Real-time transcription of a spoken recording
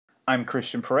I'm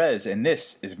Christian Perez, and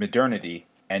this is Modernity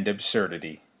and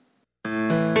Absurdity.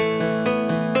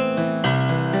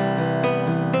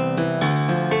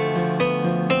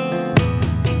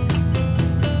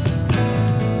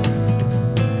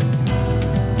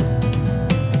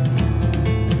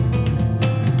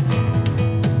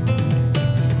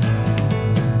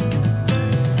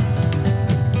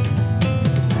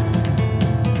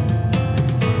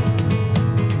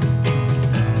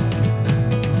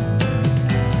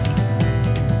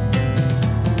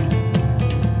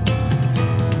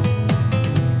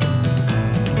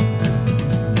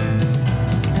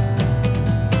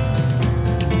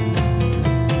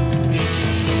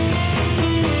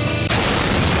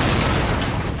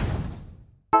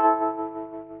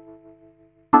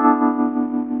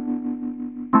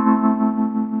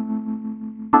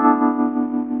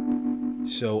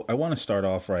 So I want to start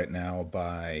off right now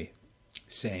by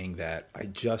saying that I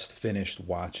just finished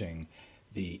watching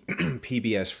the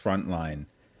PBS Frontline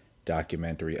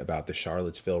documentary about the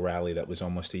Charlottesville rally that was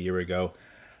almost a year ago.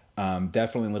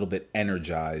 Definitely a little bit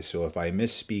energized, so if I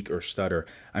misspeak or stutter,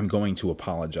 I'm going to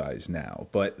apologize now.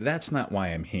 But that's not why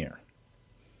I'm here.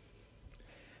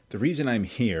 The reason I'm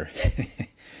here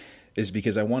is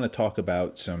because I want to talk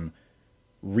about some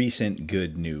recent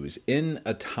good news. In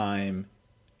a time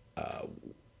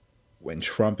when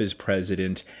Trump is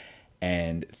president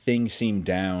and things seem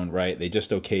down, right? They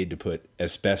just okayed to put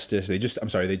asbestos. They just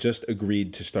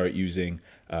agreed to start using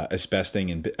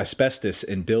asbestos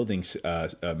in building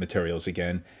materials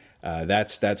again.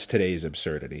 That's today's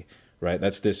absurdity, right?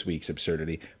 That's this week's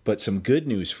absurdity. But some good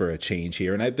news for a change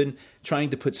here. And I've been trying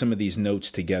to put some of these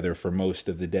notes together for most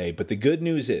of the day. But the good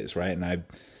news is, right? And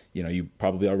you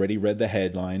probably already read the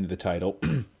headline, the title,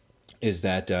 is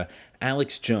that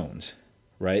Alex Jones,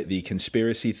 right, the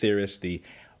conspiracy theorist, the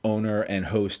owner and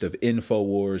host of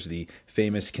InfoWars, the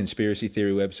famous conspiracy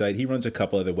theory website. He runs a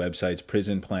couple other websites,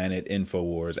 Prison Planet,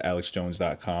 InfoWars,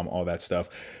 AlexJones.com, all that stuff.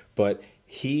 But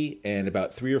he and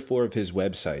about 3 or 4 of his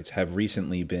websites have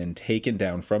recently been taken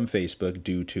down from Facebook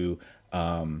due to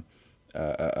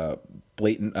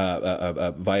blatant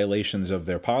violations of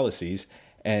their policies.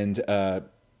 And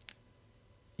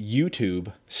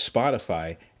YouTube,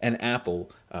 Spotify, and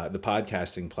Apple, the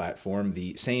podcasting platform,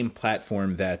 the same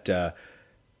platform that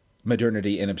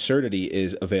Modernity and Absurdity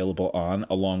is available on,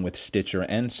 along with Stitcher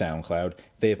and SoundCloud,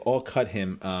 they have all cut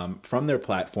him from their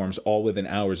platforms, all within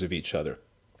hours of each other.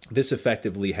 This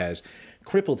effectively has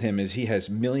crippled him as he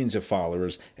has millions of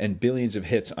followers and billions of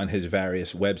hits on his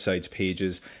various websites,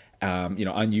 pages, on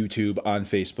YouTube, on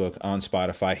Facebook, on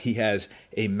Spotify. He has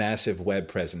a massive web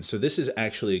presence. So this is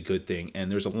actually a good thing.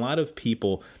 And there's a lot of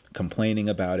people complaining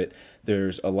about it.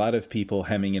 There's a lot of people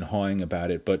hemming and hawing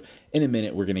about it. But in a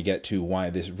minute, we're going to get to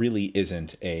why this really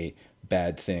isn't a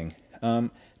bad thing.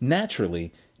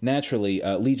 Naturally,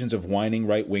 legions of whining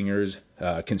right-wingers,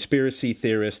 conspiracy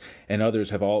theorists, and others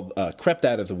have all crept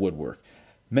out of the woodwork.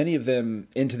 Many of them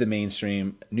into the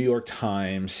mainstream, New York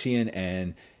Times,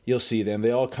 CNN. You'll see them.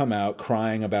 They all come out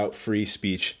crying about free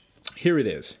speech. Here it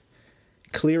is.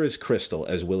 Clear as crystal,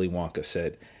 as Willy Wonka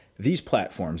said. These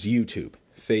platforms, YouTube,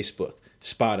 Facebook,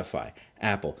 Spotify,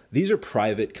 Apple, these are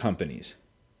private companies.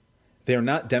 They're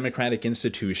not democratic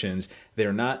institutions.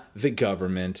 They're not the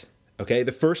government. Okay?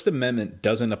 The First Amendment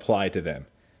doesn't apply to them.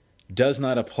 Does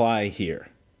not apply here.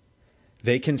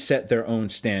 They can set their own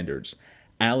standards.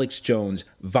 Alex Jones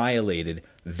violated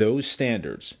those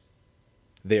standards.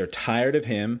 They are tired of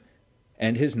him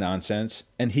and his nonsense,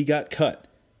 and he got cut.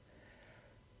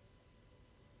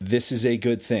 This is a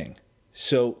good thing.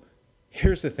 So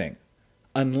here's the thing.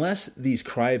 Unless these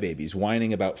crybabies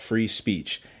whining about free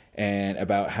speech and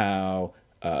about how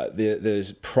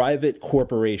there's private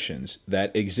corporations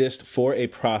that exist for a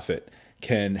profit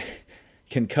can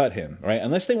cut him, right?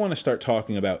 Unless they want to start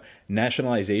talking about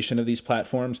nationalization of these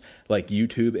platforms like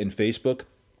YouTube and Facebook,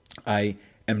 I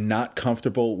am not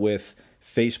comfortable with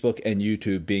Facebook and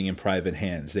YouTube being in private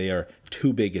hands. They are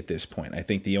too big at this point. I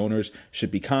think the owners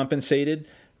should be compensated,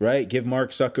 right? Give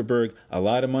Mark Zuckerberg a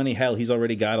lot of money. Hell, he's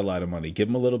already got a lot of money. Give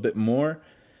him a little bit more.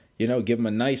 Give him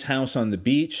a nice house on the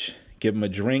beach. Give him a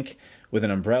drink with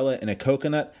an umbrella and a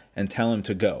coconut and tell him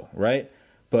to go, right?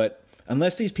 But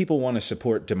unless these people want to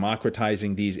support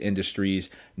democratizing these industries,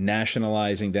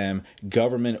 nationalizing them,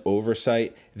 government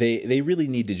oversight, they really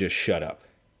need to just shut up.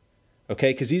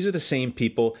 Okay, because these are the same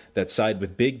people that side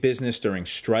with big business during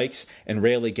strikes and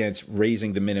rail against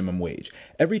raising the minimum wage.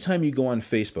 Every time you go on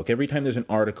Facebook, every time there's an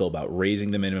article about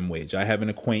raising the minimum wage, I have an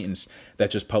acquaintance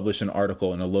that just published an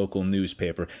article in a local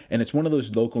newspaper, and it's one of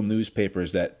those local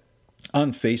newspapers that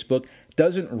on Facebook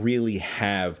doesn't really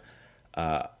have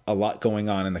a lot going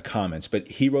on in the comments, but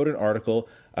he wrote an article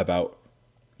about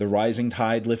the rising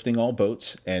tide lifting all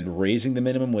boats and raising the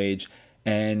minimum wage.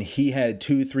 And he had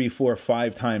 2, 3, 4,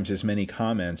 5 times as many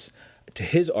comments to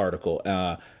his article.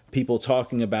 People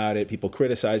talking about it, people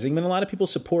criticizing him, and a lot of people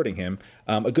supporting him.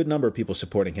 A good number of people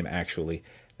supporting him, actually.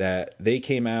 That they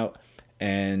came out,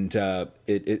 and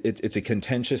it's a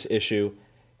contentious issue.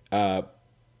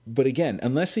 But again,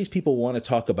 unless these people want to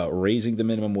talk about raising the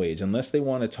minimum wage, unless they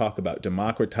want to talk about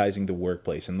democratizing the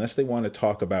workplace, unless they want to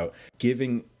talk about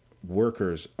giving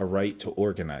workers a right to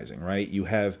organizing, right? You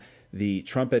have the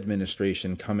Trump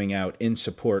administration coming out in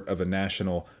support of a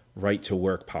national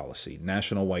right-to-work policy,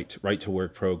 national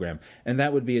right-to-work program, and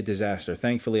that would be a disaster.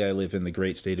 Thankfully, I live in the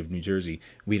great state of New Jersey.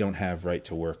 We don't have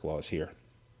right-to-work laws here.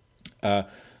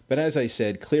 But as I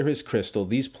said, clear as crystal,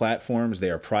 these platforms, they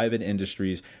are private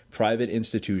industries, private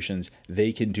institutions.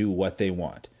 They can do what they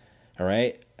want, all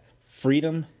right?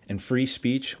 Freedom and free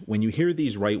speech, when you hear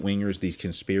these right-wingers, these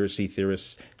conspiracy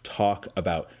theorists talk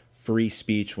about free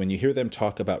speech, when you hear them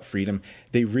talk about freedom,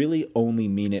 they really only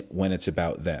mean it when it's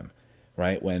about them,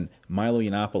 right? When Milo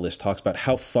Yiannopoulos talks about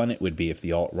how fun it would be if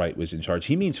the alt-right was in charge,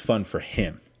 he means fun for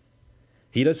him.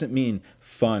 He doesn't mean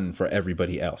fun for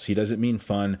everybody else. He doesn't mean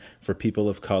fun for people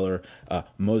of color,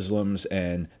 Muslims,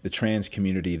 and the trans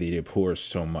community that he abhors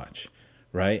so much,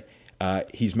 right?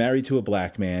 He's married to a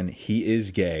black man. He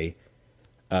is gay.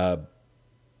 That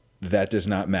does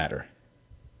not matter.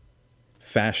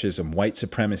 Fascism, white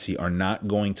supremacy are not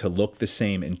going to look the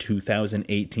same in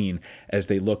 2018 as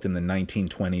they looked in the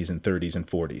 1920s and 30s and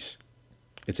 40s.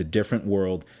 It's a different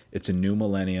world. It's a new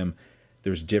millennium.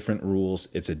 There's different rules.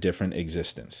 It's a different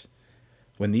existence.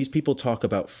 When these people talk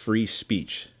about free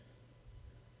speech,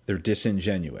 they're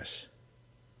disingenuous.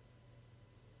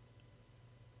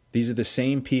 These are the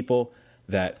same people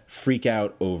that freak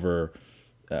out over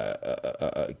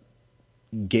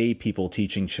gay people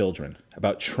teaching children,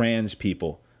 about trans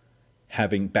people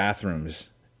having bathrooms.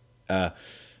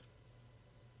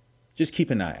 Just keep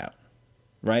an eye out,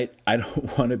 right? I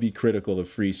don't want to be critical of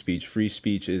free speech. Free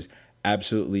speech is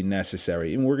absolutely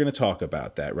necessary, and we're going to talk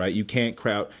about that, right? You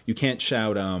can't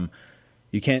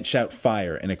shout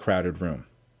fire in a crowded room.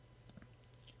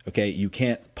 Okay, you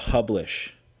can't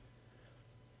publish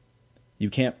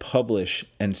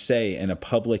and say in a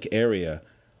public area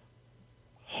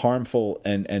harmful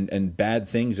and bad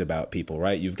things about people,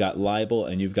 right? You've got libel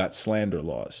and you've got slander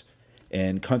laws.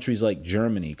 And countries like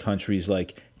Germany, countries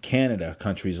like Canada,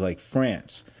 countries like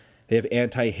France, they have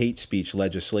anti-hate speech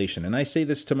legislation. And I say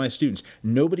this to my students.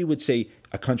 Nobody would say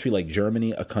a country like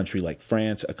Germany, a country like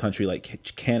France, a country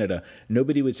like Canada,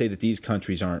 nobody would say that these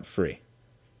countries aren't free.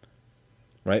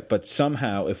 Right? But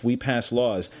somehow, if we pass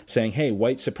laws saying, hey,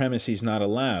 white supremacy is not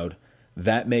allowed,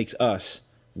 that makes us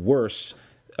worse,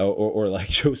 or like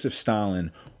Joseph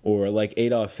Stalin, or like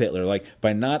Adolf Hitler. Like,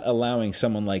 by not allowing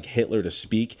someone like Hitler to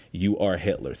speak, you are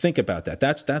Hitler. Think about that.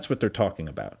 That's what they're talking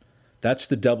about. That's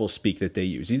the double speak that they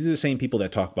use. These are the same people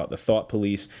that talk about the thought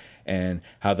police and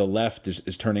how the left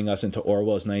is turning us into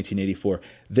Orwell's 1984.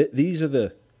 These are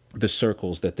the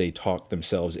circles that they talk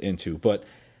themselves into. But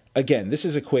again, this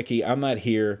is a quickie. I'm not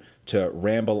here to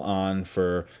ramble on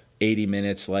for 80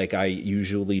 minutes like I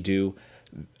usually do.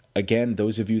 Again,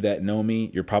 those of you that know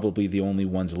me, you're probably the only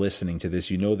ones listening to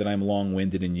this. You know that I'm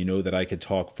long-winded, and you know that I could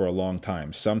talk for a long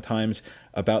time, sometimes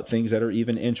about things that are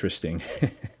even interesting.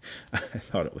 I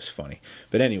thought it was funny.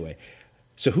 But anyway,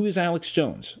 so who is Alex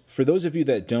Jones? For those of you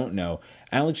that don't know,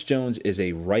 Alex Jones is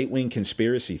a right-wing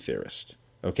conspiracy theorist.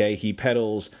 Okay, he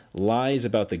peddles lies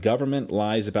about the government,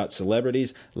 lies about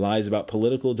celebrities, lies about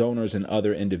political donors and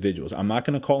other individuals. I'm not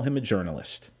going to call him a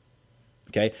journalist.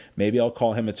 Okay, maybe I'll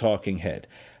call him a talking head.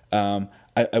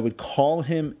 I would call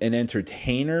him an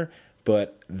entertainer,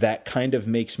 but that kind of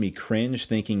makes me cringe,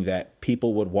 thinking that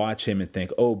people would watch him and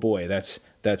think, oh boy, that's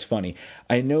funny.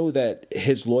 I know that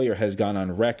his lawyer has gone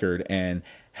on record and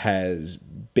has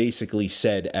basically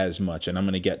said as much, and I'm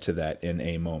going to get to that in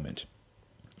a moment.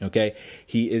 Okay,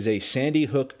 he is a Sandy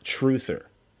Hook truther.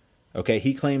 Okay,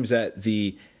 he claims that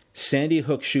the Sandy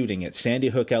Hook shooting at Sandy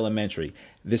Hook Elementary,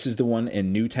 this is the one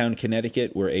in Newtown,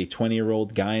 Connecticut, where a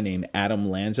 20-year-old guy named Adam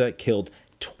Lanza killed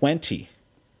 20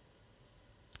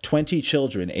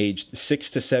 children aged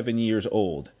 6 to 7 years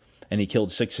old, and he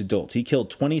killed 6 adults. He killed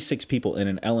 26 people in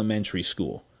an elementary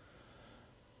school.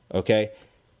 Okay?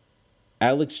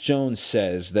 Alex Jones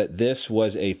says that this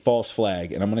was a false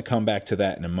flag, and I'm going to come back to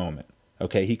that in a moment.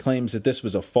 Okay? He claims that this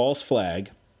was a false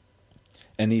flag,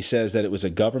 and he says that it was a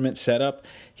government setup.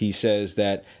 He says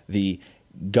that the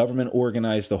government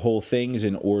organized the whole things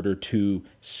in order to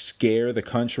scare the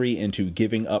country into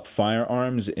giving up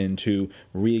firearms, into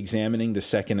re-examining the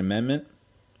Second Amendment.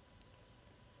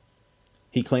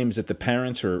 He claims that the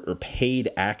parents are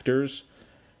paid actors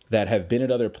that have been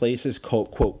at other places,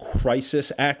 quote,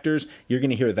 crisis actors. You're going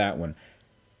to hear that one.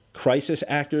 Crisis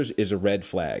actors is a red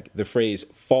flag. The phrase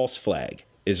false flag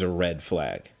is a red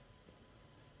flag.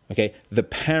 Okay, the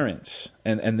parents,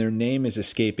 and their name is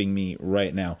escaping me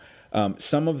right now.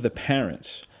 Some of the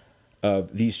parents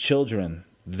of these children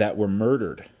that were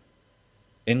murdered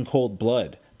in cold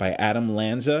blood by Adam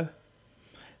Lanza,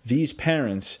 these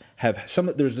parents have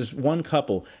there's this one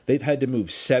couple, they've had to move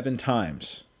 7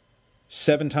 times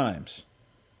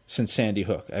since Sandy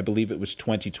Hook. I believe it was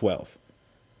 2012.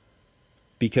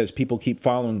 Because people keep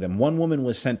following them. One woman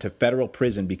was sent to federal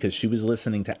prison because she was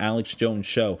listening to Alex Jones'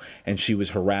 show and she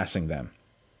was harassing them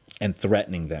and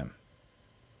threatening them.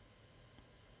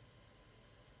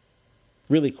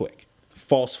 Really quick,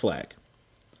 false flag.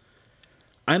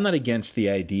 I'm not against the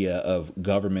idea of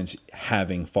governments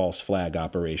having false flag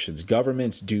operations.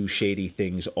 Governments do shady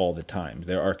things all the time.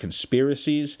 There are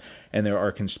conspiracies and there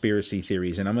are conspiracy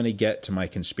theories, and I'm going to get to my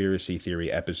conspiracy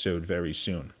theory episode very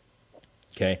soon.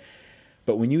 Okay?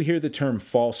 But when you hear the term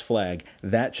false flag,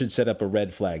 that should set up a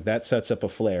red flag. That sets up a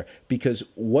flare. Because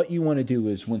what you want to do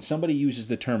is when somebody uses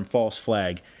the term false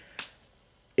flag,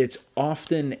 it's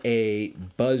often a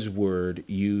buzzword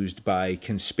used by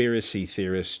conspiracy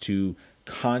theorists to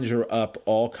conjure up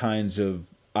all kinds of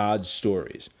odd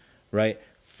stories, right?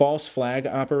 False flag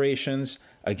operations,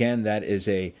 again, that is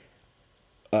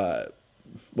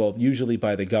usually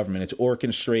by the government. It's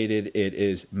orchestrated. It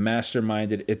is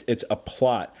masterminded. It's a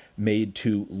plot made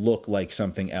to look like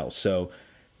something else. So,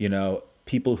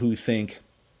 people who think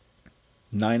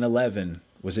 9/11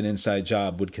 was an inside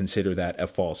job would consider that a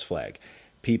false flag.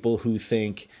 People who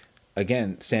think,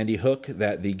 again, Sandy Hook,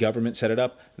 that the government set it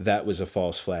up, that was a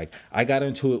false flag. I got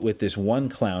into it with this one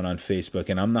clown on Facebook,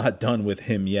 and I'm not done with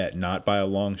him yet, not by a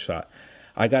long shot.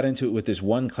 I got into it with this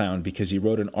one clown because he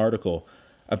wrote an article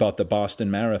about the Boston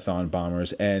Marathon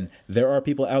bombers, and there are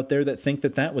people out there that think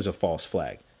that that was a false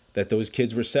flag, that those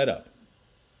kids were set up,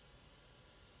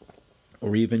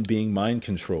 or even being mind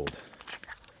controlled.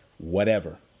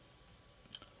 Whatever.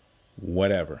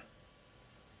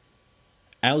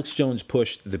 Alex Jones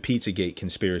pushed the Pizzagate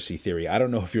conspiracy theory. I don't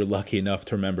know if you're lucky enough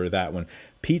to remember that one.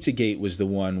 Pizzagate was the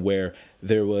one where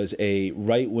there was a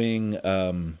right-wing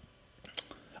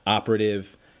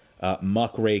operative,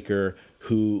 muckraker,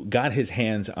 who got his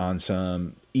hands on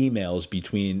some emails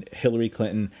between Hillary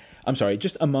Clinton,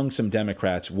 just among some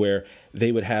Democrats, where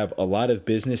they would have a lot of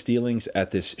business dealings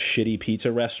at this shitty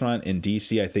pizza restaurant in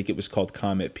D.C. I think it was called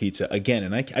Comet Pizza. Again,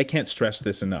 and I can't stress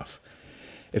this enough.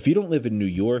 If you don't live in New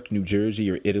York, New Jersey,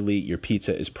 or Italy, your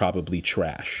pizza is probably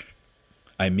trash.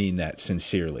 I mean that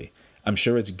sincerely. I'm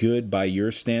sure it's good by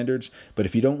your standards, but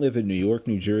if you don't live in New York,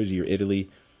 New Jersey, or Italy,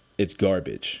 it's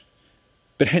garbage.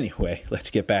 But anyway, let's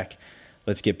get back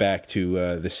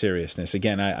to the seriousness.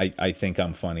 Again, I think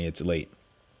I'm funny. It's late.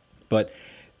 But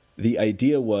the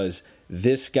idea was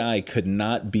this guy could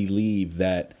not believe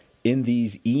that in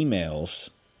these emails,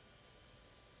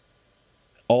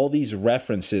 all these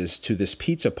references to this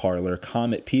pizza parlor,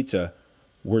 Comet Pizza,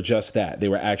 were just that. They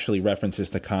were actually references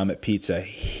to Comet Pizza.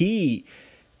 He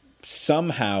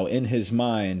somehow, in his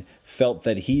mind, felt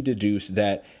that he deduced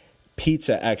that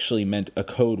pizza actually meant a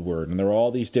code word. And there were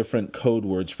all these different code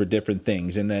words for different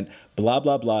things. And then blah,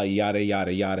 blah, blah, yada,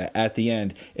 yada, yada. At the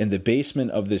end, in the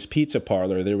basement of this pizza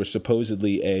parlor, there was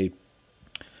supposedly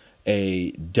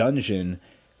a dungeon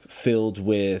filled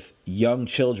with young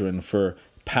children for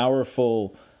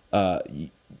powerful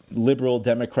liberal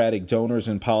democratic donors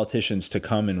and politicians to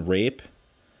come and rape,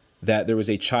 that there was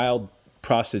a child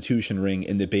prostitution ring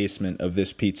in the basement of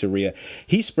this pizzeria.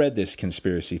 He spread this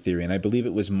conspiracy theory, and I believe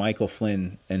it was Michael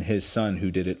Flynn and his son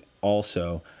who did it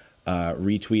also,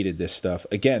 retweeted this stuff.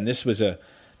 Again, this was a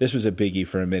biggie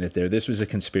for a minute there. This was a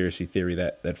conspiracy theory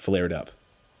that flared up.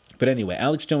 But anyway,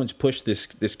 Alex Jones pushed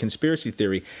this conspiracy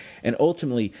theory, and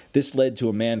ultimately this led to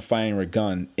a man firing a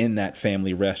gun in that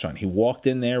family restaurant. He walked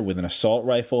in there with an assault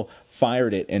rifle,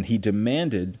 fired it, and he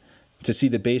demanded to see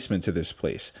the basement to this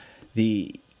place.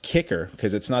 The kicker,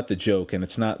 because it's not the joke and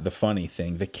it's not the funny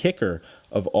thing, the kicker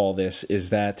of all this is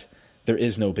that there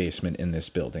is no basement in this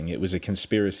building. It was a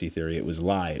conspiracy theory. It was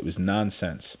lie. It was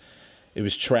nonsense. It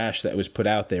was trash that was put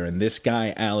out there. And this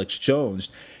guy, Alex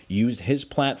Jones, used his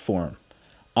platform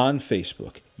on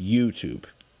Facebook, YouTube,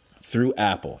 through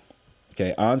Apple,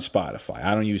 okay, on Spotify.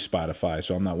 I don't use Spotify,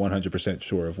 so I'm not 100%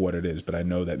 sure of what it is, but I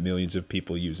know that millions of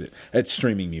people use it. It's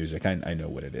streaming music. I know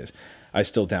what it is. I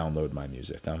still download my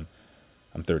music. I'm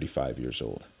 35 years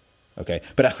old, okay?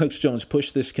 But Alex Jones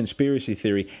pushed this conspiracy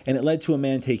theory, and it led to a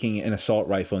man taking an assault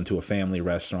rifle into a family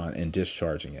restaurant and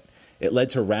discharging it. It led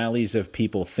to rallies of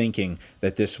people thinking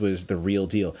that this was the real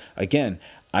deal. Again,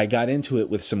 I got into it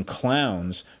with some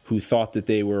clowns who thought that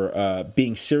they were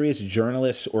being serious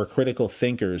journalists or critical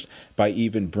thinkers by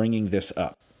even bringing this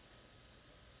up.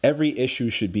 Every issue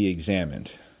should be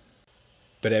examined,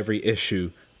 but every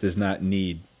issue does not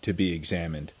need to be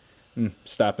examined.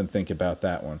 Stop and think about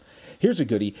that one. Here's a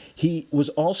goodie. He was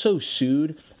also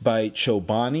sued by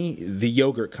Chobani, the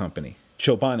yogurt company.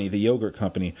 Chobani, the yogurt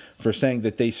company, for saying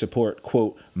that they support,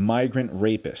 quote, migrant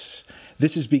rapists.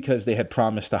 This is because they had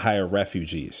promised to hire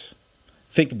refugees.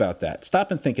 Think about that.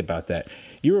 Stop and think about that.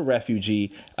 You're a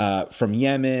refugee from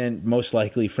Yemen, most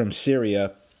likely from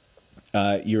Syria.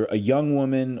 You're a young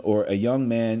woman or a young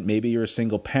man. Maybe you're a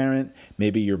single parent.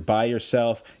 Maybe you're by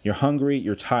yourself. You're hungry.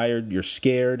 You're tired. You're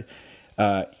scared.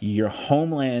 Your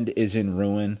homeland is in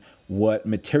ruin. What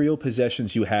material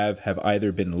possessions you have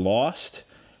either been lost,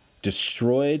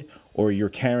 destroyed, or you're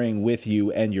carrying with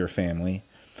you and your family.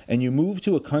 And you move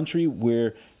to a country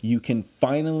where you can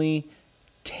finally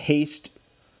taste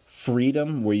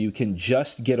freedom, where you can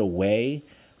just get away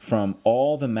from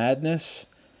all the madness.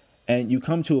 And you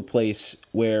come to a place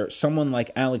where someone like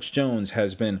Alex Jones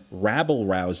has been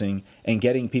rabble-rousing and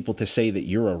getting people to say that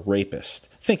you're a rapist.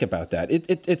 Think about that.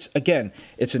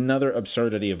 It's another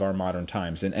absurdity of our modern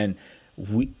times.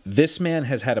 This man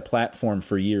has had a platform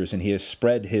for years, and he has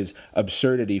spread his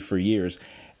absurdity for years.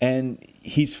 And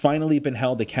he's finally been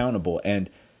held accountable. And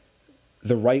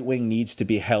the right wing needs to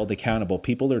be held accountable.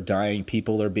 People are dying.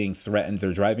 People are being threatened.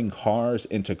 They're driving cars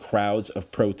into crowds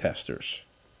of protesters.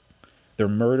 They're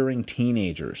murdering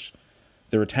teenagers.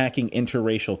 They're attacking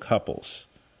interracial couples.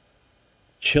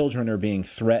 Children are being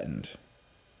threatened.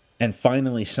 And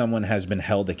finally, someone has been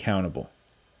held accountable.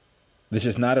 This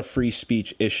is not a free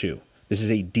speech issue. This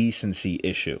is a decency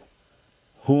issue.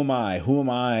 Who am I? Who am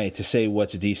I to say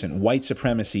what's decent? White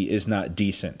supremacy is not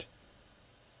decent.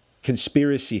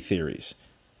 Conspiracy theories.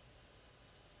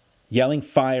 Yelling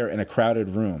fire in a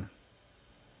crowded room.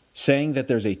 Saying that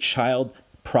there's a child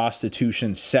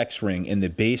prostitution sex ring in the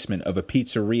basement of a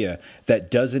pizzeria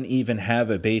that doesn't even have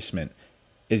a basement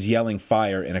is yelling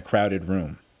fire in a crowded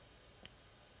room.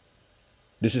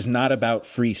 This is not about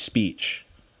free speech.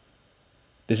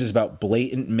 This is about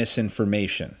blatant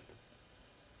misinformation.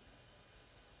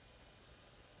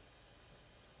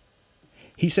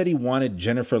 He said he wanted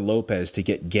Jennifer Lopez to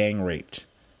get gang raped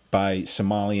by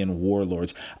Somalian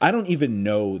warlords. I don't even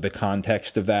know the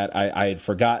context of that. I had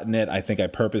forgotten it. I think I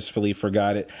purposefully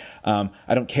forgot it. I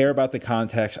don't care about the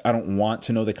context. I don't want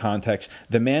to know the context.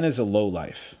 The man is a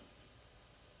lowlife.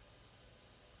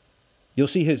 You'll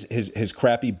see his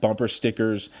crappy bumper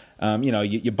stickers.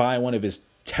 You buy one of his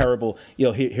terrible,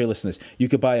 here, listen to this. You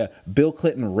could buy a Bill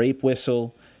Clinton rape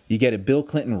whistle. You get a Bill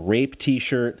Clinton rape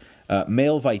t-shirt,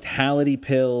 male vitality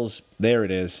pills. There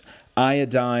it is.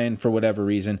 Iodine for whatever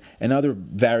reason, and other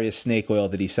various snake oil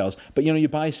that he sells. But you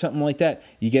buy something like that,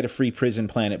 you get a free Prison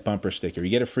Planet bumper sticker. You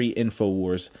get a free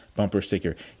InfoWars bumper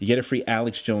sticker. You get a free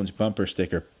Alex Jones bumper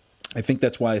sticker. I think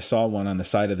that's why I saw one on the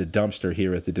side of the dumpster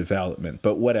here at the development.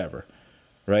 But whatever,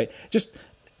 right? Just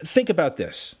think about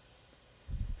this.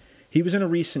 He was in a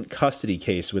recent custody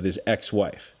case with his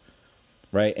ex-wife,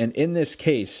 right? And in this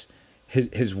case,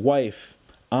 his wife,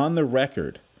 on the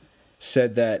record,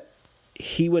 said that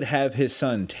he would have his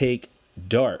son take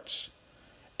darts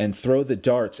and throw the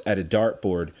darts at a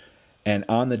dartboard, and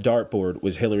on the dartboard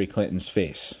was Hillary Clinton's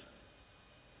face.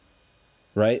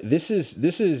 Right? This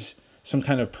is some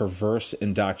kind of perverse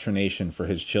indoctrination for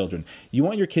his children. You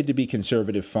want your kid to be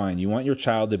conservative, fine. You want your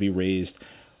child to be raised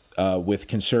with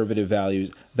conservative values,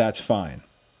 that's fine.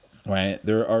 Right?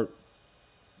 There are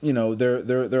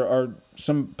there are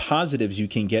some positives you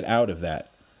can get out of that.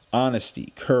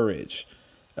 Honesty, courage,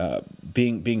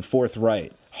 being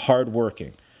forthright,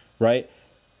 hardworking, right?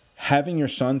 Having your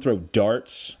son throw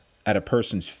darts at a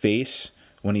person's face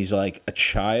when he's like a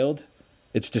child,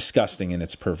 it's disgusting and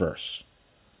it's perverse.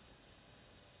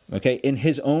 Okay, in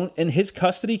this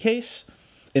custody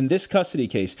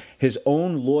case, his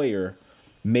own lawyer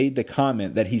made the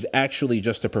comment that he's actually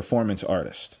just a performance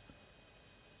artist.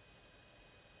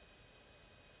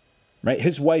 Right?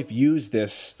 His wife used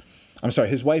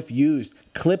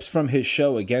clips from his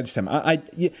show against him.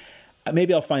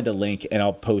 Maybe I'll find a link and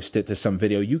I'll post it to some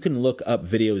video. You can look up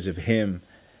videos of him.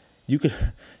 You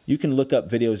can look up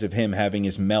videos of him having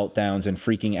his meltdowns and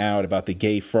freaking out about the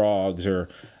gay frogs, or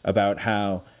about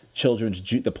how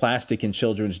the plastic in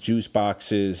children's juice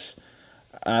boxes.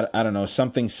 I don't know,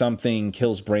 something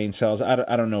kills brain cells. I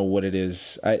don't know what it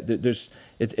is.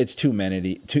 It's too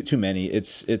many.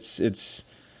 It's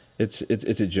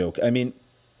a joke. I mean,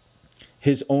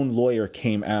 his own lawyer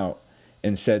came out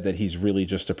and said that he's really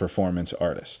just a performance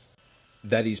artist,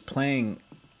 that he's playing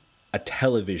a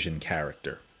television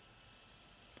character.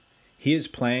 He is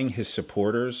playing his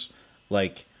supporters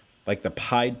like the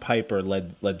Pied Piper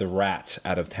led the rats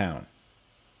out of town.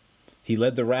 He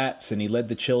led the rats and he led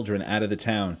the children out of the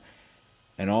town,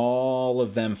 and all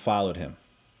of them followed him.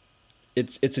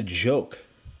 It's a joke.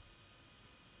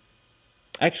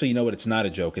 Actually, you know what? It's not a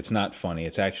joke. It's not funny.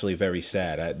 It's actually very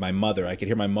sad. I could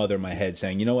hear my mother in my head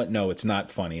saying, you know what? No, it's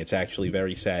not funny. It's actually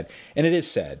very sad. And it is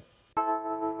sad.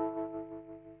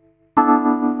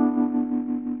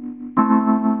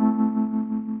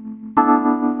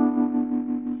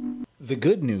 The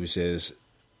good news is,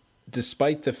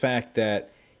 despite the fact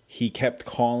that he kept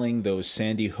calling those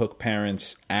Sandy Hook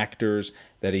parents actors,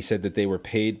 that he said that they were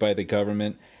paid by the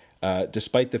government,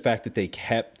 despite the fact that they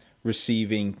kept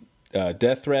receiving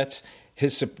death threats,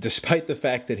 despite the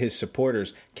fact that his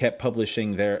supporters kept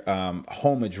publishing their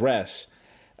home address,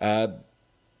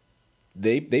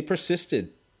 they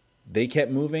persisted. They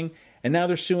kept moving, and now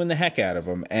they're suing the heck out of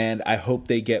him, and I hope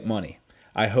they get money.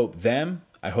 I hope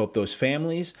those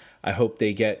families, I hope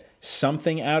they get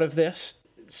something out of this,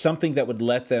 something that would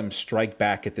let them strike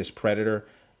back at this predator.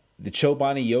 The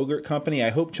Chobani Yogurt Company, I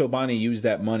hope Chobani used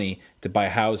that money to buy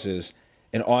houses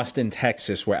in Austin,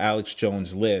 Texas, where Alex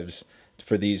Jones lives,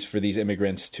 for these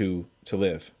immigrants to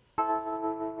live.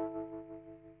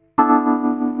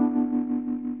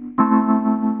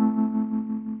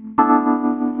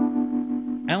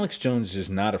 Alex Jones is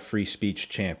not a free speech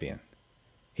champion.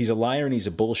 He's a liar and he's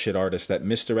a bullshit artist that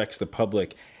misdirects the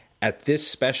public at this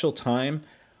special time,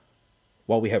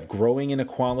 while we have growing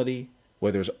inequality,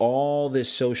 where there's all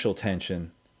this social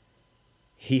tension.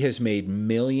 He has made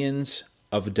millions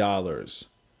of dollars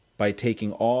by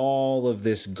taking all of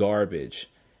this garbage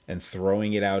and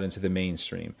throwing it out into the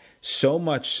mainstream. So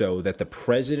much so that the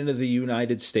President of the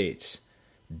United States,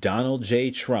 Donald J.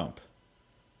 Trump,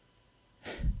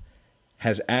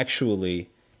 has actually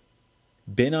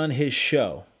been on his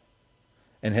show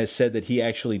and has said that he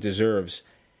actually deserves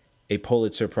a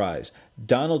Pulitzer Prize.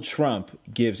 Donald Trump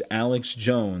gives Alex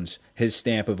Jones his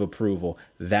stamp of approval.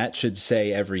 That should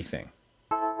say everything.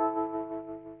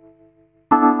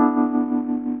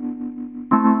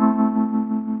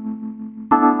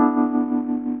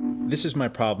 This is my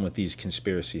problem with these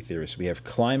conspiracy theorists. We have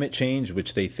climate change,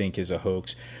 which they think is a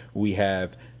hoax. We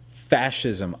have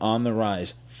fascism on the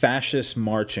rise, fascists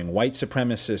marching, white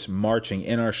supremacists marching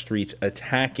in our streets,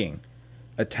 attacking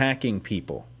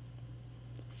people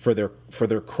for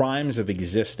their crimes of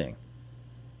existing.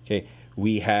 Okay,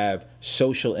 we have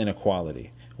social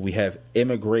inequality. We have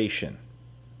immigration.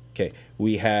 Okay,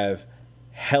 we have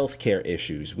healthcare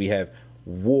issues. We have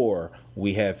war.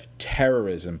 We have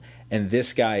terrorism. And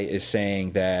this guy is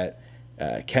saying that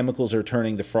chemicals are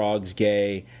turning the frogs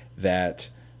gay, that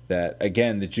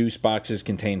again, the juice boxes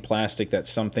contain plastic, that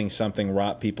something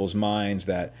rot people's minds,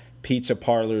 that pizza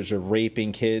parlors are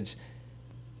raping kids.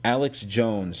 Alex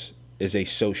Jones is a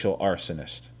social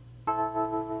arsonist.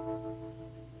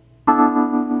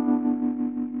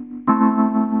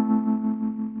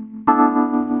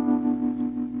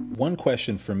 One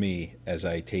question for me, as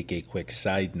I take a quick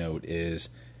side note, is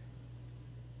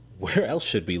where else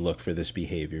should we look for this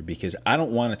behavior? Because I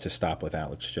don't want it to stop with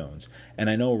Alex Jones. And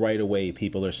I know right away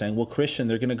people are saying, well, Christian,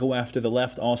 they're going to go after the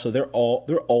left also. They're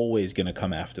always going to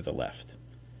come after the left.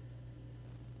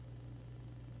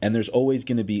 And there's always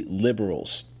going to be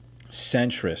liberals,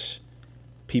 centrists,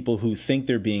 people who think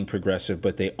they're being progressive,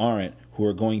 but they aren't, who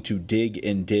are going to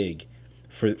dig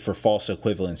for false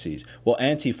equivalencies. Well,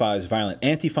 Antifa is violent.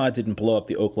 Antifa didn't blow up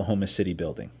the Oklahoma City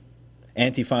building.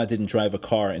 Antifa didn't drive a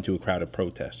car into a crowd of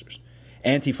protesters.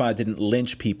 Antifa didn't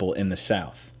lynch people in the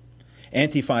South.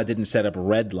 Antifa didn't set up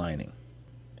redlining.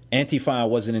 Antifa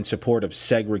wasn't in support of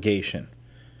segregation,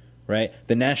 right?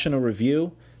 The National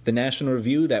Review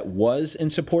that was in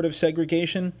support of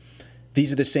segregation,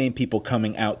 these are the same people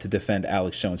coming out to defend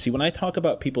Alex Jones. See, when I talk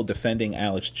about people defending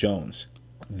Alex Jones,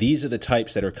 these are the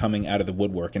types that are coming out of the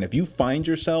woodwork. And if you find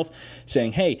yourself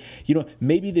saying, hey,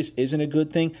 maybe this isn't a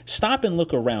good thing, stop and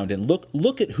look around and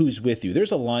look at who's with you.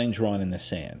 There's a line drawn in the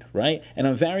sand, right? And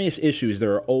on various issues,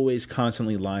 there are always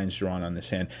constantly lines drawn on the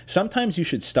sand. Sometimes you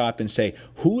should stop and say,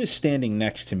 who is standing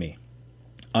next to me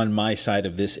on my side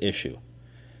of this issue?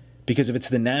 Because if it's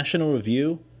the National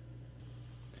Review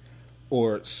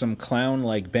or some clown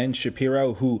like Ben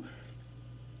Shapiro, who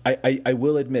I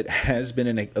will admit has been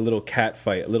in a little cat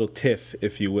fight, a little tiff,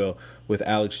 if you will, with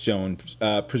Alex Jones,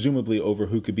 presumably over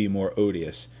who could be more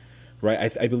odious,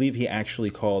 right? I believe he actually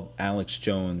called Alex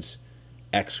Jones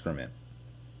excrement,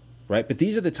 right? But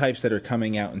these are the types that are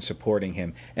coming out and supporting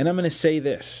him. And I'm going to say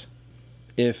this.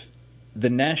 If the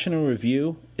National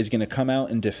Review is going to come out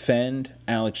and defend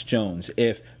Alex Jones,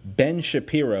 if Ben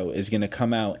Shapiro is going to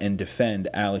come out and defend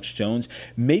Alex Jones,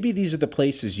 maybe these are the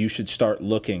places you should start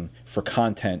looking for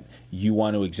content you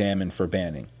want to examine for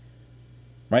banning.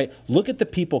 Right? Look at the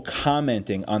people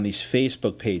commenting on these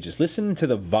Facebook pages. Listen to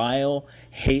the vile,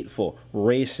 hateful,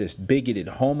 racist, bigoted,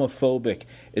 homophobic,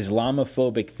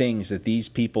 Islamophobic things that these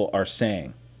people are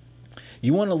saying.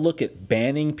 You want to look at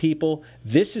banning people?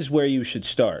 This is where you should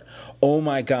start. Oh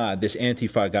my God, this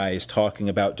Antifa guy is talking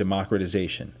about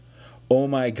democratization. Oh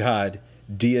my God,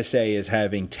 DSA is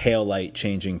having taillight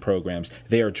changing programs.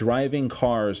 They are driving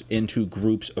cars into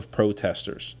groups of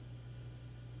protesters.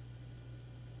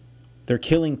 They're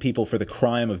killing people for the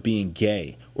crime of being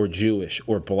gay or Jewish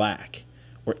or black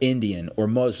or Indian or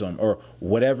Muslim or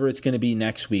whatever it's going to be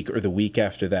next week or the week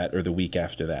after that or the week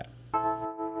after that.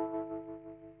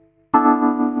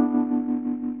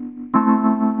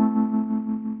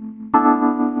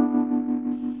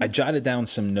 I jotted down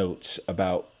some notes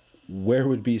about where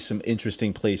would be some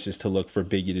interesting places to look for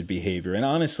bigoted behavior. And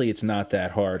honestly, it's not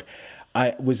that hard.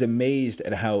 I was amazed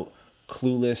at how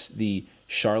clueless the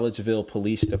Charlottesville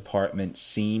Police Department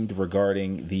seemed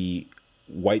regarding the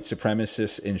white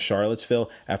supremacists in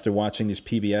Charlottesville after watching this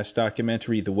PBS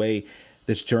documentary, the way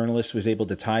this journalist was able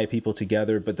to tie people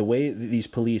together, but the way these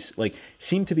police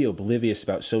seemed to be oblivious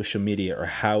about social media or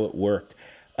how it worked.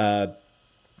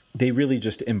 They really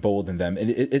just emboldened them. And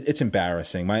it's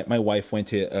embarrassing. My wife went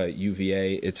to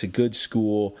UVA. It's a good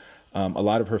school. A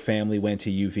lot of her family went to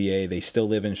UVA. They still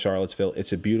live in Charlottesville.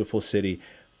 It's a beautiful city.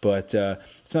 But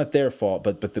it's not their fault.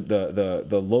 But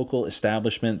the local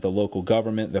establishment, the local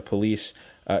government, the police,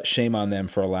 shame on them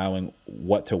for allowing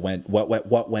what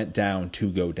went down to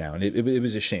go down. It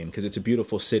was a shame because it's a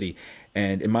beautiful city,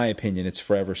 and in my opinion, it's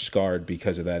forever scarred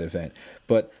because of that event.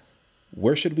 But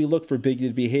where should we look for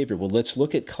bigoted behavior? Well, let's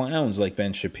look at clowns like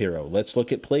Ben Shapiro. Let's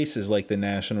look at places like the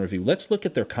National Review. Let's look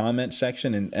at their comment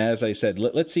section, and as I said,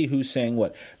 let's see who's saying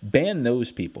what. Ban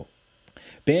those people.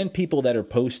 Ban people that are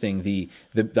posting the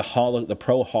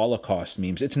pro-Holocaust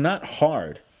memes. It's not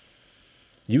hard.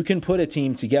 You can put a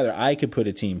team together. I could put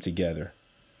a team together.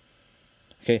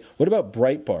 Okay, what about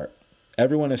Breitbart?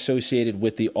 Everyone associated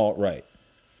with the alt-right.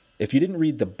 If you didn't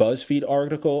read the BuzzFeed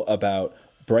article about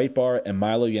Breitbart and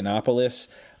Milo Yiannopoulos,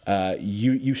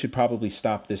 you should probably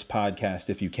stop this podcast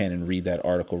if you can and read that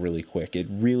article really quick. It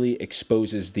really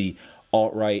exposes the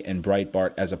alt-right and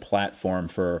Breitbart as a platform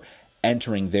for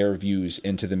entering their views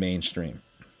into the mainstream.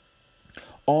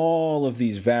 All of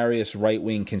these various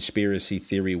right-wing conspiracy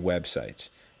theory websites,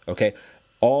 okay?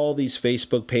 All these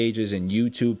Facebook pages and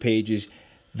YouTube pages.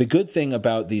 The good thing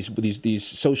about these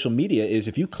social media is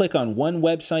if you click on one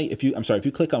website, if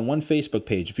you click on one Facebook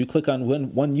page, if you click on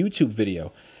one YouTube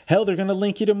video, hell, they're going to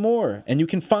link you to more and you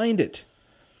can find it.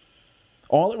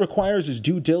 All it requires is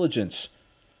due diligence.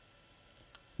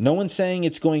 No one's saying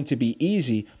it's going to be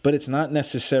easy, but it's not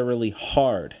necessarily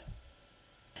hard.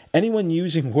 Anyone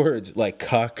using words like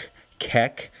cuck,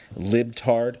 keck,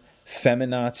 libtard,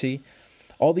 feminazi,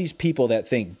 all these people that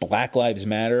think Black Lives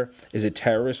Matter is a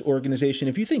terrorist organization,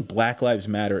 if you think Black Lives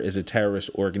Matter is a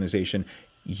terrorist organization,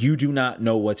 you do not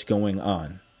know what's going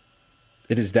on.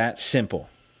 It is that simple.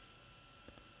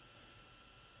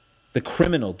 The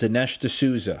criminal Dinesh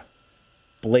D'Souza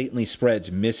blatantly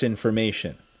spreads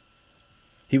misinformation.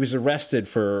 He was arrested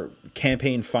for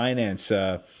campaign finance,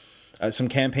 some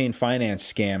campaign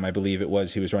finance scam, I believe it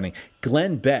was, he was running.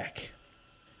 Glenn Beck,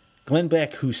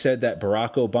 who said that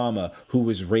Barack Obama, who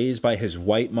was raised by his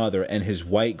white mother and his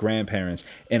white grandparents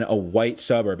in a white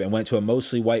suburb and went to a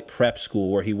mostly white prep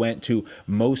school where he went to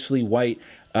mostly white,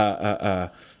 the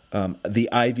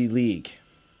Ivy League,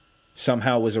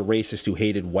 somehow was a racist who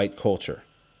hated white culture.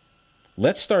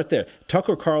 Let's start there.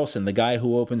 Tucker Carlson, the guy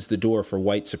who opens the door for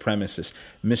white supremacists,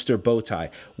 Mr.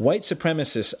 Bowtie. White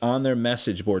supremacists on their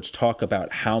message boards talk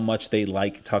about how much they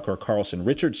like Tucker Carlson.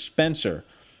 Richard Spencer,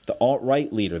 the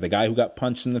alt-right leader, the guy who got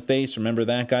punched in the face. Remember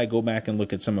that guy? Go back and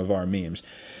look at some of our memes.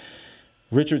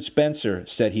 Richard Spencer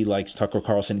said he likes Tucker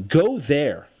Carlson. Go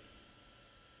there.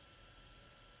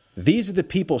 These are the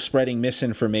people spreading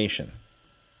misinformation.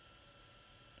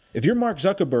 If you're Mark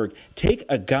Zuckerberg, take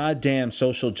a goddamn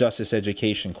social justice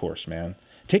education course, man.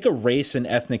 Take a race and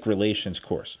ethnic relations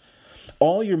course.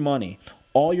 All your money,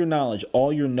 all your knowledge,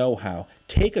 all your know-how,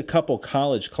 take a couple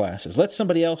college classes. Let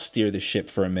somebody else steer the ship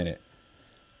for a minute.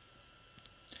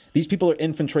 These people are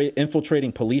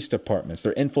infiltrating police departments.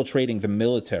 They're infiltrating the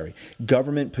military,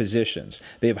 government positions.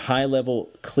 They have high-level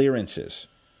clearances.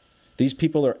 These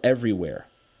people are everywhere.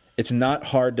 It's not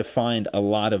hard to find a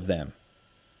lot of them.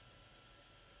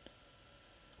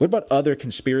 What about other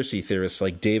conspiracy theorists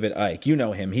like David Icke? You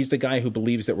know him. He's the guy who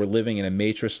believes that we're living in a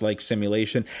Matrix-like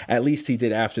simulation. At least he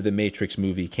did after the Matrix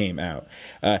movie came out.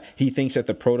 He thinks that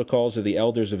the protocols of the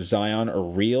Elders of Zion are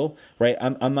real, right?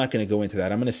 I'm not going to go into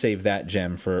that. I'm going to save that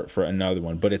gem for another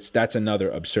one. But that's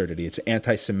another absurdity. It's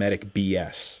anti-Semitic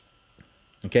BS.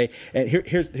 Okay? And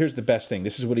here's the best thing.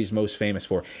 This is what he's most famous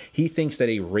for. He thinks that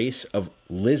a race of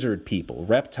lizard people,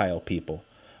 reptile people,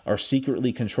 are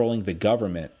secretly controlling the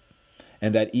government,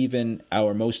 and that even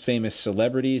our most famous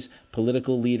celebrities,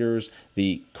 political leaders,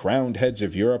 the crowned heads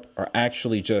of Europe are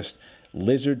actually just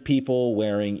lizard people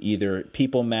wearing either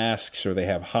people masks or they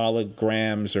have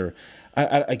holograms or,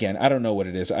 I don't know what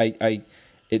it is. I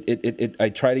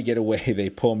try to get away. They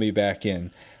pull me back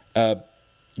in.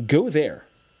 Go there.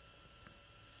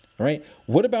 All right.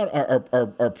 What about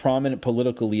our prominent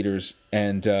political leaders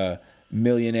and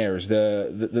millionaires,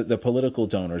 the political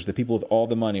donors, the people with all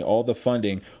the money, all the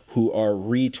funding, who are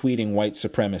retweeting white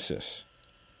supremacists?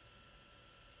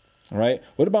 All right?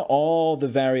 What about all the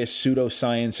various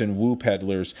pseudoscience and woo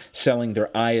peddlers selling their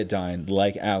iodine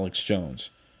like Alex Jones?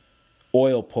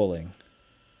 Oil pulling,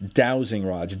 dowsing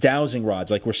rods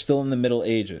like we're still in the Middle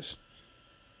Ages.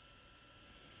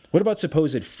 What about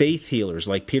supposed faith healers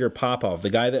like Peter Popoff, the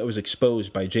guy that was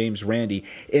exposed by James Randi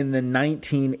in the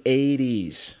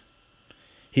 1980s?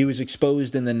 He was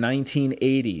exposed in the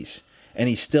 1980s, and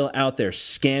he's still out there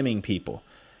scamming people.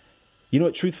 You know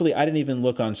what? Truthfully, I didn't even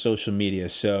look on social media,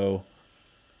 so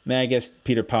I guess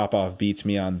Peter Popoff beats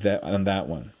me on that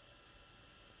one.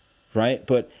 Right?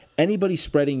 But anybody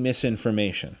spreading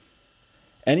misinformation,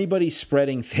 anybody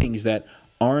spreading things that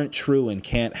aren't true and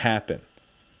can't happen,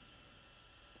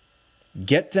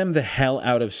 get them the hell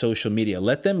out of social media.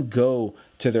 Let them go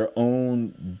to their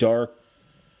own dark,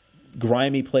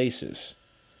 grimy places.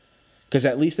 Because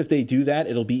at least if they do that,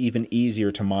 it'll be even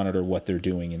easier to monitor what they're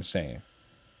doing and saying.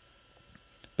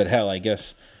 But hell, I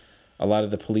guess a lot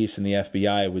of the police and the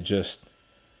FBI would just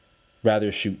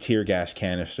rather shoot tear gas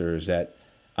canisters at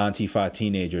Antifa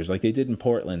teenagers like they did in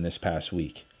Portland this past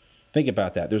week. Think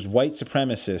about that. There's white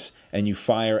supremacists, and you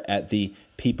fire at the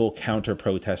people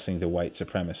counter-protesting the white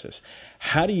supremacists.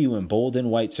 How do you embolden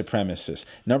white supremacists?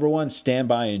 Number one, stand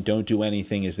by and don't do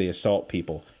anything as they assault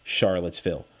people.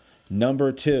 Charlottesville.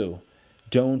 Number two,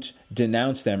 don't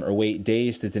denounce them or wait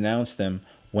days to denounce them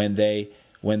when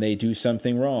they do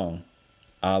something wrong,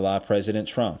 a la President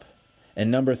Trump.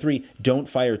 And number three, don't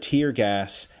fire tear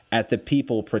gas at the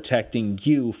people protecting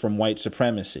you from white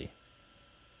supremacy.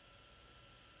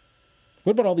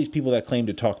 What about all these people that claim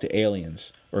to talk to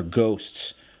aliens or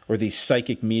ghosts or these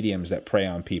psychic mediums that prey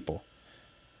on people?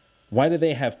 Why do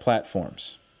they have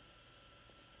platforms?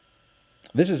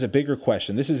 This is a bigger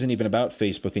question. This isn't even about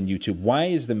Facebook and YouTube. Why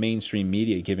is the mainstream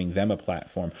media giving them a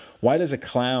platform? Why does a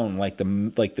clown like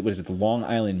the Long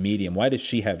Island Medium, why does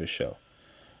she have a show?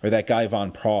 Or that guy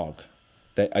Von Prague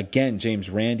that, again, James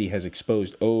Randi has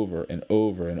exposed over and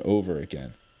over and over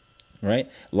again. Right?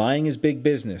 Lying is big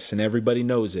business, and everybody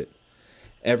knows it.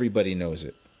 Everybody knows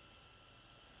it.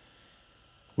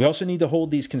 We also need to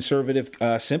hold these conservative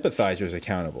sympathizers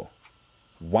accountable.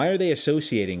 Why are they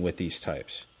associating with these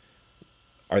types?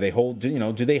 Do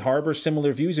they harbor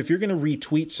similar views? If you're going to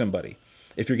retweet somebody,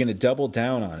 if you're going to double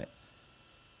down on it,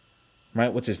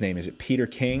 right? What's his name? Is it Peter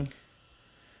King?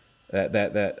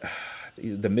 The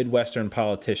Midwestern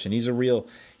politician. He's a real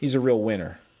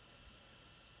winner.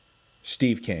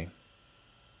 Steve King.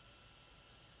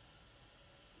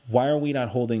 Why are we not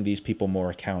holding these people more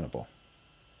accountable?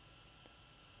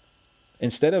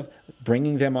 Instead of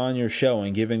bringing them on your show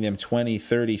and giving them 20,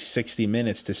 30, 60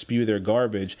 minutes to spew their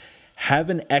garbage, have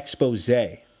an expose.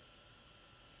 You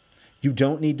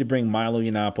don't need to bring Milo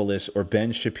Yiannopoulos or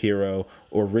Ben Shapiro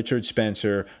or Richard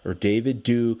Spencer or David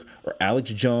Duke or Alex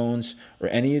Jones or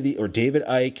David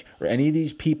Icke or any of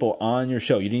these people on your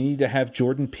show. You don't need to have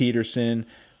Jordan Peterson,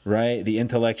 right? The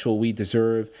intellectual we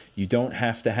deserve. You don't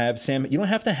have to have Sam. You don't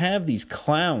have to have these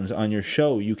clowns on your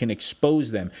show. You can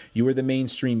expose them. You are the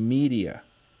mainstream media.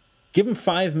 Give them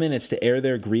 5 minutes to air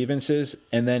their grievances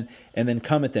and then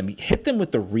come at them. Hit them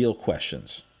with the real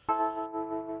questions.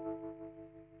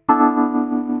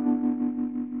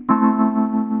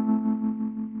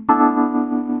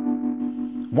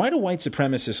 Why do white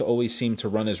supremacists always seem to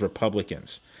run as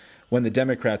Republicans when the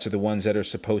Democrats are the ones that are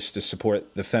supposed to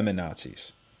support the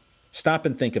feminazis? Stop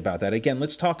and think about that. Again,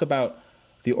 let's talk about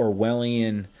the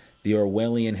Orwellian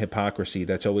hypocrisy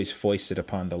that's always foisted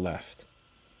upon the left.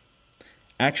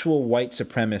 Actual white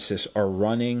supremacists are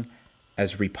running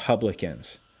as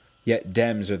Republicans, yet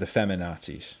Dems are the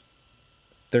feminazis.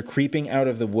 They're creeping out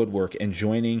of the woodwork and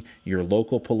joining your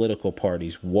local political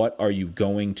parties. What are you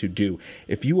going to do?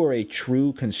 If you are a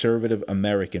true conservative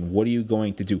American, what are you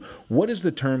going to do? What does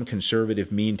the term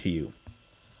conservative mean to you?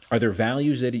 Are there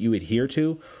values that you adhere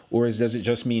to, or does it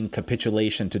just mean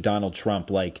capitulation to Donald Trump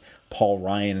like Paul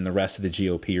Ryan and the rest of the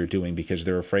GOP are doing because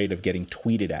they're afraid of getting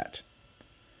tweeted at?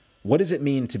 What does it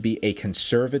mean to be a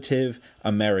conservative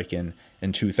American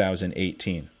in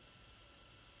 2018?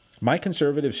 My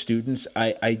conservative students,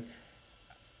 I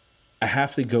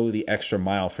have to go the extra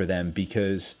mile for them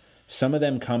because some of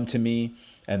them come to me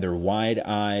and they're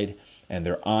wide-eyed and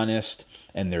they're honest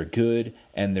and they're good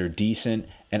and they're decent,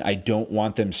 and I don't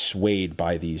want them swayed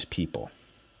by these people.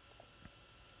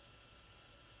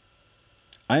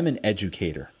 I'm an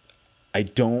educator. I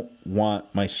don't want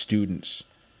my students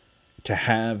to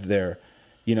have their,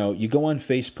 you go on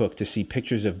Facebook to see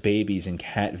pictures of babies and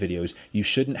cat videos. You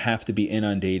shouldn't have to be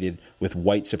inundated with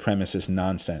white supremacist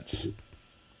nonsense.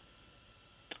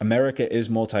 America is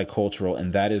multicultural,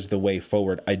 and that is the way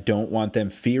forward. I don't want them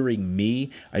fearing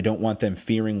me. I don't want them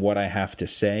fearing what I have to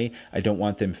say. I don't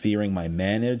want them fearing my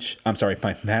marriage. I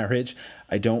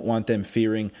don't want them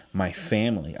fearing my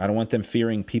family. I don't want them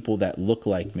fearing people that look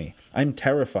like me. I'm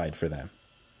terrified for them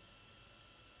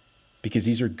because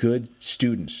these are good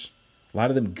students. A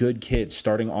lot of them good kids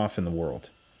starting off in the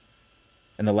world.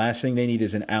 And the last thing they need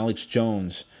is an Alex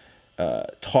Jones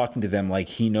talking to them like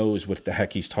he knows what the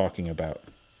heck he's talking about.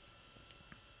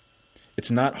 It's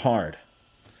not hard.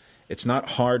 It's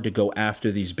not hard to go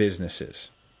after these businesses.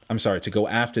 To go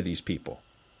after these people.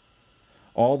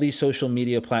 All these social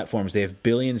media platforms, they have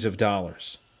billions of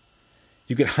dollars.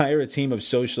 You could hire a team of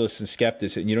socialists and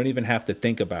skeptics and you don't even have to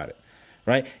think about it,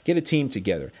 right? Get a team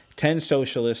together. 10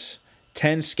 socialists,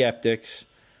 10 skeptics,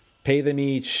 pay them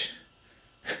each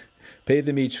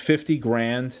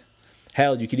 $50,000.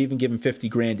 Hell, you could even give them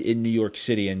 $50,000 in New York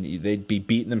City and they'd be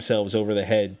beating themselves over the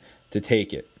head to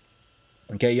take it.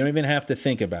 Okay, you don't even have to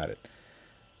think about it.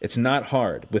 It's not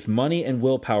hard. With money and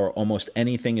willpower, almost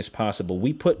anything is possible.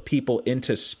 We put people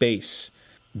into space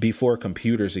before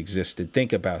computers existed.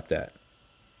 Think about that.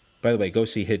 By the way, go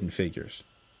see Hidden Figures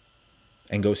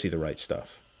and go see The Right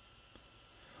Stuff.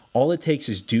 All it takes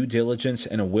is due diligence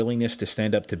and a willingness to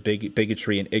stand up to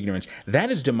bigotry and ignorance. That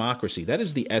is democracy. That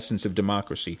is the essence of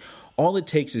democracy. All it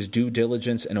takes is due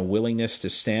diligence and a willingness to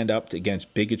stand up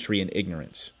against bigotry and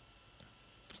ignorance.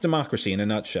 It's democracy in a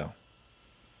nutshell.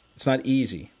 It's not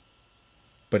easy,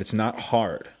 but it's not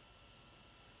hard.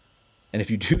 And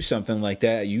if you do something like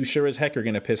that, you sure as heck are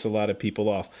going to piss a lot of people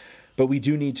off. But we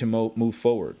do need to move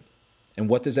forward. And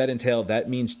what does that entail? That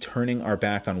means turning our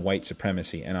back on white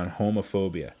supremacy and on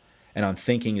homophobia and on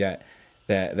thinking that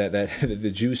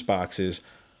the juice boxes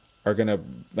are going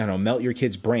to melt your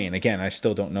kid's brain. Again, I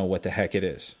still don't know what the heck it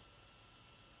is.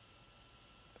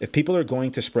 If people are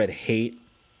going to spread hate,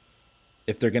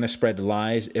 if they're going to spread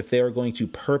lies, if they are going to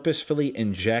purposefully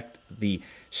inject the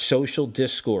social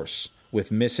discourse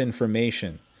with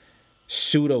misinformation,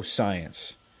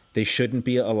 pseudoscience, they shouldn't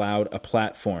be allowed a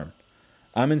platform.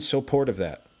 I'm in support of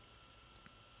that.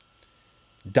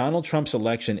 Donald Trump's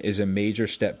election is a major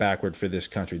step backward for this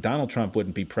country. Donald Trump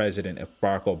wouldn't be president if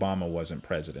Barack Obama wasn't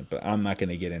president, but I'm not going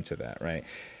to get into that, right?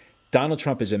 Donald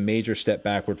Trump is a major step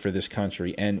backward for this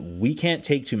country, and we can't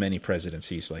take too many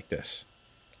presidencies like this.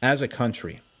 As a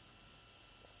country,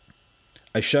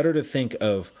 I shudder to think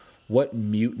of what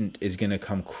mutant is going to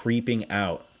come creeping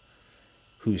out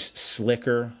who's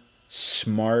slicker,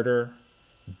 smarter,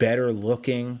 better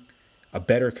looking, a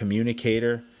better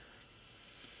communicator.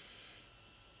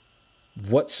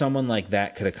 What someone like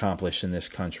that could accomplish in this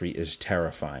country is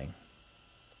terrifying.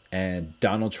 And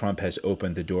Donald Trump has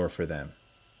opened the door for them.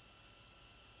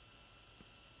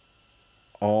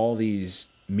 All these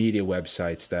media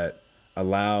websites that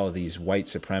allow these white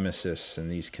supremacists and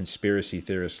these conspiracy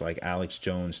theorists like Alex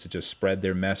Jones to just spread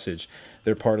their message,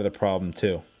 they're part of the problem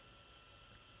too.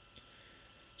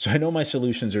 So I know my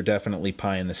solutions are definitely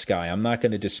pie in the sky. I'm not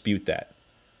going to dispute that.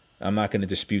 I'm not going to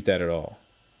dispute that at all.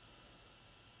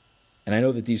 And I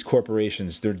know that these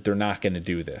corporations, they're not going to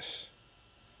do this.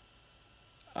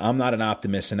 I'm not an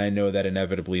optimist, and I know that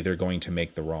inevitably they're going to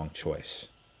make the wrong choice.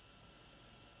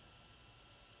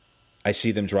 I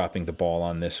see them dropping the ball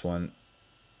on this one.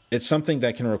 It's something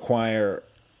that can require,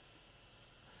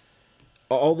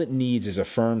 all it needs is a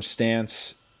firm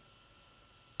stance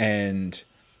and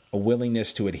a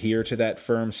willingness to adhere to that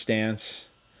firm stance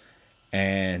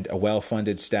and a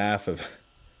well-funded staff of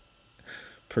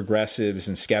progressives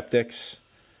and skeptics,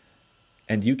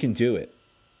 and you can do it.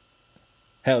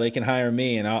 Hell, they can hire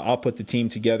me and I'll put the team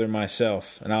together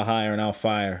myself, and I'll hire and I'll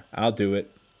fire. I'll do it.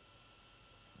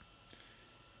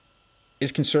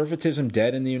 Is conservatism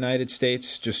dead in the United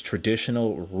States? Just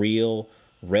traditional, real,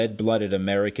 red-blooded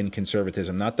American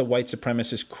conservatism, not the white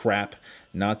supremacist crap,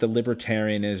 not the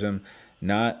libertarianism,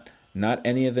 not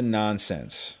any of the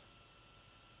nonsense.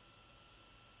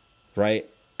 Right?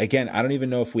 Again, I don't even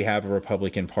know if we have a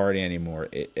Republican Party anymore.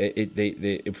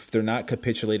 If they're not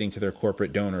capitulating to their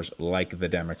corporate donors like the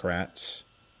Democrats,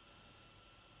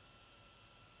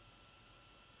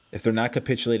 if they're not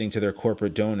capitulating to their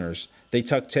corporate donors, they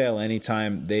tuck tail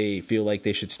anytime they feel like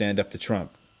they should stand up to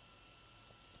Trump.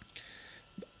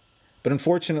 But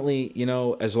unfortunately,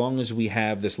 as long as we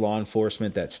have this law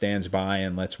enforcement that stands by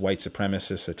and lets white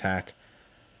supremacists attack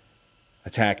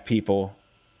people,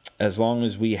 as long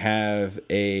as we have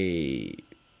a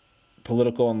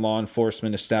political and law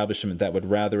enforcement establishment that would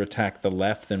rather attack the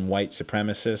left than white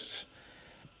supremacists,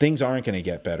 things aren't going to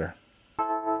get better.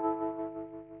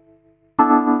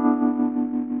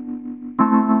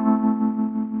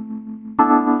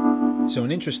 So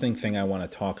an interesting thing I want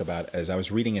to talk about, as I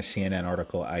was reading a CNN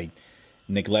article, I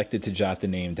neglected to jot the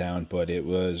name down, but it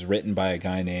was written by a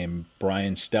guy named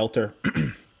Brian Stelter.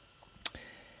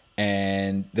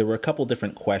 And there were a couple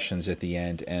different questions at the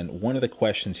end. And one of the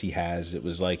questions he has, it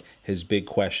was like his big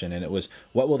question. And it was,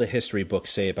 what will the history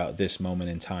books say about this moment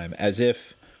in time? As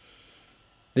if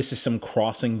this is some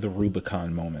crossing the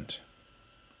Rubicon moment.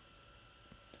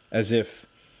 As if,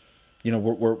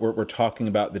 we're talking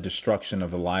about the destruction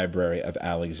of the Library of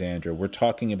Alexandria. We're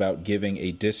talking about giving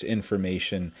a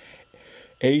disinformation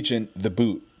agent the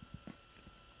boot.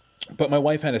 But my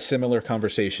wife had a similar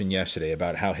conversation yesterday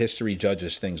about how history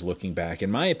judges things looking back.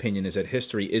 And my opinion is that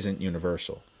history isn't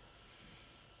universal.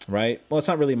 Right? Well, it's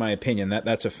not really my opinion.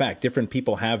 That's a fact. Different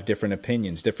people have different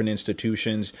opinions, different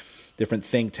institutions, different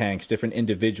think tanks, different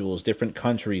individuals, different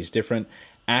countries, different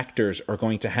actors are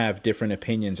going to have different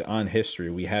opinions on history.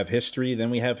 We have history,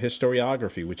 then we have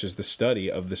historiography, which is the study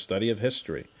of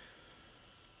history.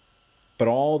 But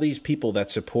all these people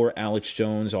that support Alex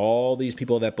Jones, all these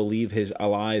people that believe his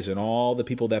lies, and all the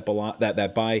people that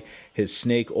buy his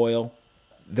snake oil,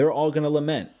 they're all going to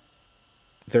lament.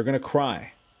 They're going to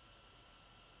cry.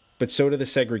 But so do the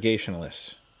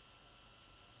segregationists.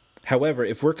 However,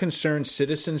 if we're concerned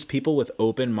citizens, people with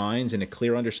open minds and a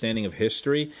clear understanding of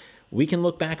history, we can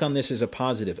look back on this as a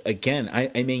positive. Again,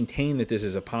 I maintain that this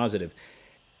is a positive.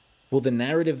 Will the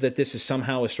narrative that this is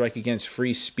somehow a strike against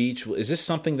free speech, is this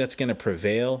something that's going to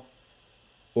prevail?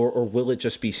 Or will it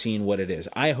just be seen what it is?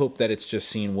 I hope that it's just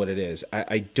seen what it is.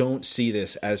 I don't see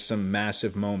this as some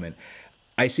massive moment.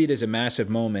 I see it as a massive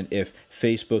moment if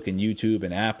Facebook and YouTube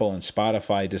and Apple and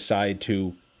Spotify decide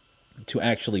to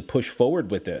actually push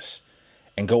forward with this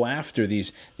and go after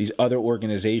these other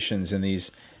organizations and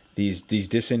these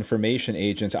disinformation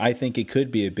agents. I think it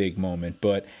could be a big moment.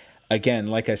 But again,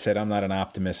 like I said, I'm not an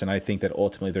optimist, and I think that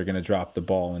ultimately they're going to drop the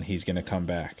ball and he's going to come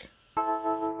back.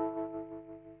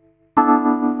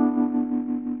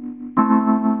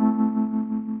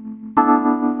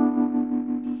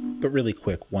 But really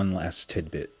quick, one last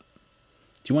tidbit.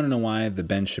 Do you want to know why the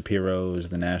Ben Shapiros,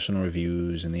 the National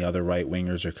Reviews, and the other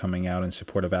right-wingers are coming out in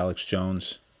support of Alex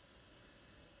Jones?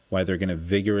 Why they're going to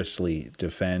vigorously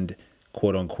defend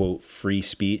quote-unquote free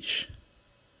speech?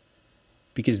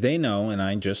 Because they know, and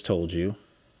I just told you,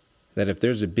 that if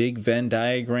there's a big Venn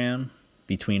diagram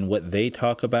between what they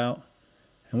talk about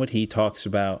and what he talks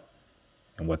about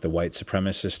and what the white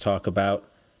supremacists talk about,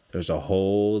 there's a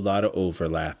whole lot of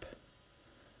overlap.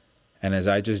 And as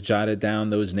I just jotted down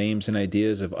those names and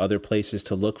ideas of other places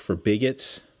to look for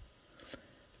bigots,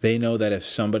 they know that if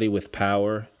somebody with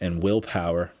power and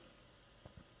willpower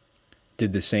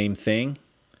did the same thing,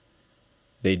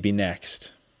 they'd be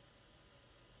next.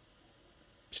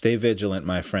 Stay vigilant,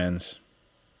 my friends.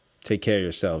 Take care of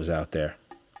yourselves out there.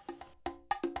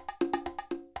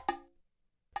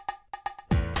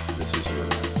 This is your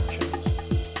last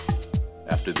chance.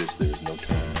 After this, there is no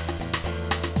turning.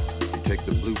 You take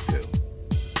the blue pill.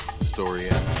 Story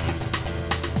ends.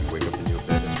 You wake up in your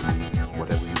bed and do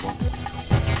whatever you want. You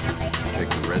take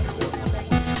the red pill.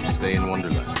 You stay in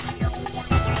Wonderland.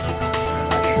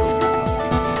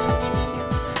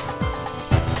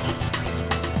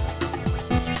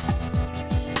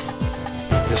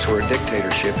 If this were a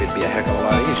dictatorship, it'd be a heck of a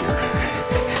lot easier.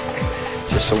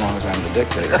 Just so long as I'm the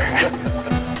dictator.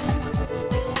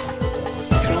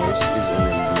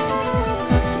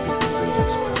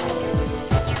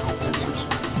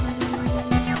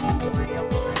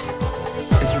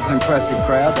 Impressive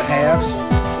crowd, the haves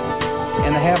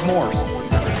and the have-mores.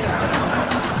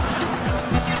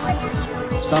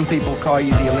 Some people call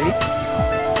you the elite.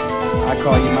 I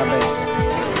call you my baby.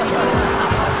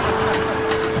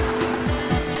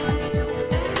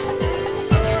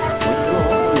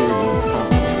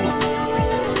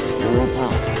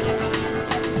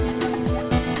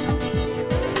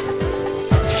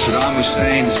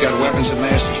 Hussein has got weapons of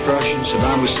mass destruction.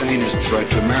 Saddam Hussein is a threat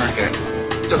to America.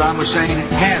 Saddam Hussein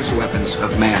has weapons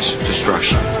of mass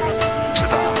destruction.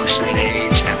 Saddam Hussein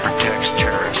aids and protects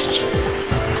terrorists,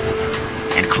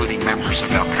 including members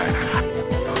of Al-Qaeda.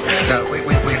 No,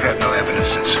 we've had no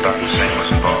evidence that Saddam Hussein was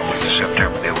involved with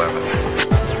September the 11th.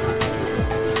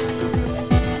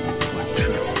 But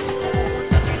true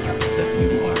that you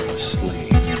are a slave,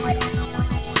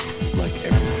 like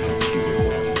everyone else you were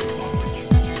born into bondage,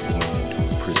 born into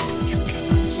a prison that you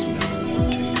cannot smell or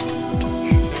taste or touch.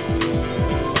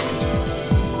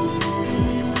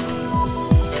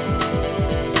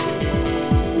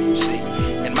 See,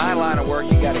 in my line of work,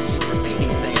 you got to keep repeating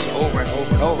things over and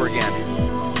over and over again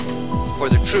for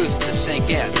the truth to sink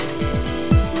in.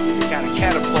 You kind of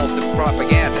catapult the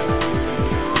propaganda.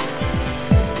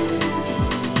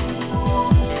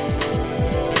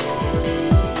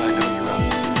 I know you're up.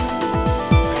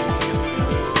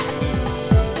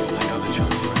 I know that you're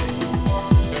afraid.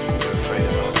 You're afraid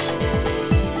of us.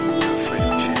 You're afraid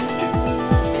of change.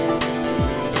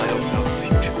 I don't know the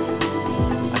future.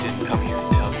 I didn't come here to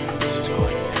tell you how this is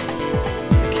going to be.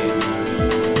 I came here to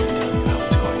tell you how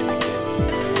it's going to begin.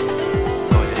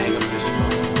 I'm going to hang up this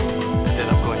phone, and then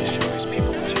I'm going to show these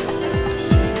people what you don't want them to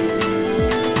see.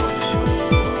 I'm going to show them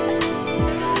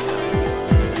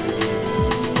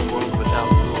a world without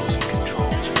rules and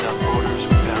controls, without borders or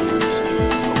boundaries.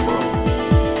 A world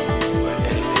where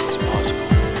anything is possible.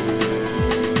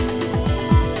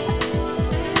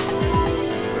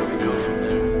 Where we go from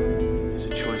there is a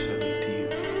choice I leave to you.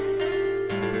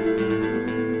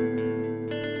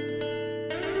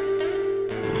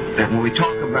 That when we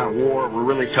talk about war, we're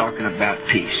really talking about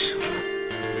peace.